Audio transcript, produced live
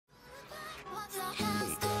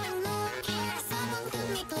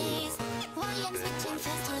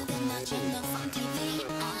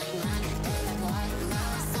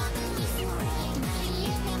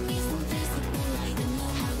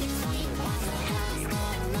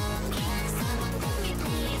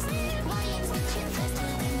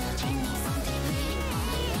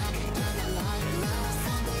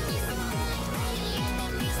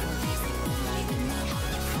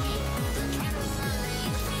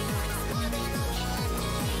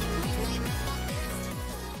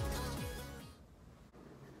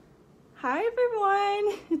Hi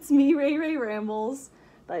everyone, it's me, Ray Rambles,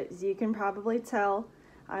 but as you can probably tell,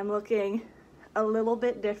 I'm looking a little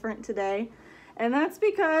bit different today, and that's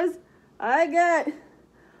because I got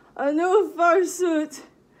a new fursuit.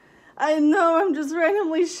 I know I'm just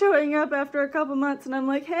randomly showing up after a couple months and I'm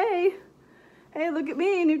like, hey, look at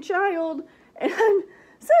me, new child, and I'm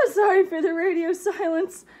so sorry for the radio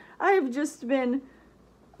silence. I've just been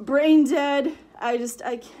brain dead.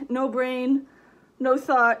 No brain, no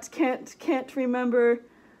thought, can't remember,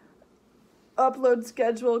 upload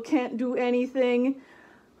schedule, can't do anything.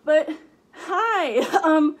 But hi,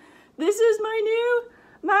 this is my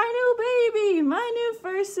new baby, my new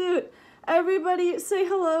fursuit. Everybody say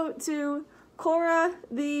hello to Quorra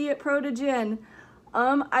the Protogen.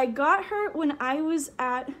 I got her when I was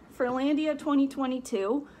at Furlandia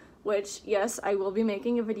 2022, which yes, I will be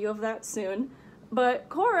making a video of that soon. But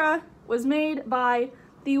Quorra was made by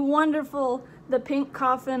the wonderful the Pink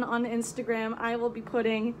Coffin on Instagram. I will be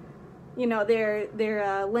putting,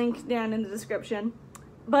 their link down in the description.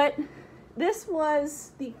 But this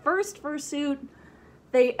was the first fursuit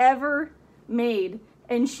they ever made,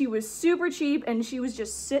 and she was super cheap, and she was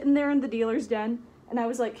just sitting there in the dealer's den, and I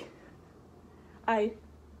was like, I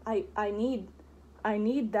need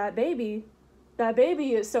that baby. That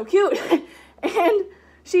baby is so cute, and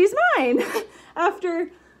she's mine. After a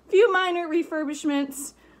few minor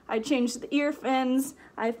refurbishments, I changed the ear fins,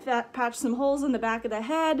 I patched some holes in the back of the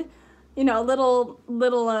head, little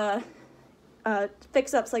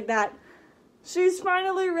fix-ups like that. She's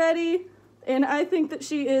finally ready, and I think that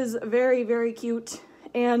she is very, very cute.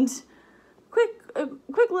 And quick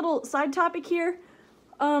little side topic here.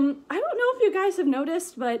 I don't know if you guys have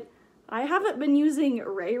noticed, but I haven't been using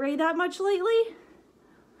Ray that much lately.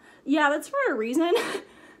 Yeah, that's for a reason.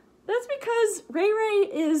 That's because Ray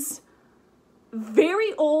is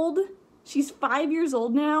very old. She's 5 years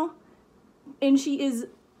old now, and she is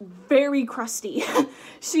very crusty.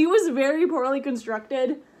 She was very poorly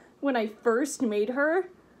constructed when I first made her.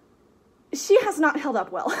 She has not held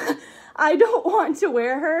up well. I don't want to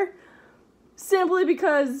wear her simply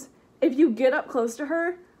because if you get up close to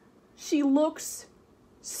her, she looks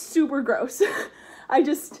super gross. I'm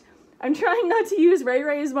trying not to use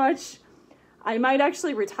Ray as much. I might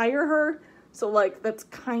actually retire her, so that's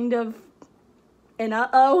kind of an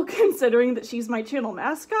uh-oh considering that she's my channel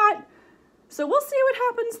mascot. So we'll see what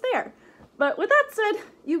happens there. But with that said,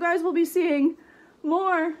 you guys will be seeing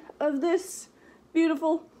more of this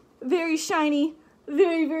beautiful, very shiny,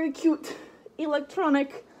 very, very cute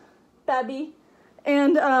electronic baby.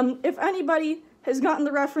 And if anybody has gotten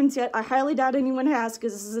the reference yet, I highly doubt anyone has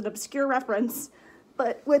because this is an obscure reference.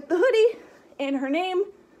 But with the hoodie and her name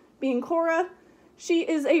being Quorra, she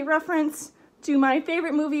is a reference to my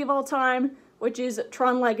favorite movie of all time, which is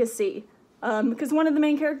Tron Legacy. Because one of the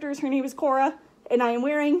main characters, her name is Quorra, and I am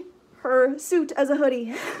wearing her suit as a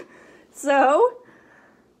hoodie. So,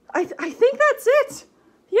 I think that's it.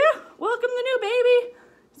 Yeah, welcome the new baby,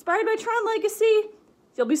 inspired by Tron Legacy.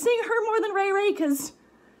 You'll be seeing her more than Ray, because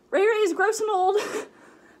Ray is gross and old.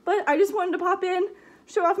 But I just wanted to pop in,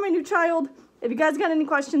 show off my new child. If you guys got any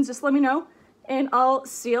questions, just let me know, and I'll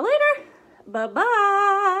see you later.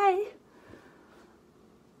 Bye-bye.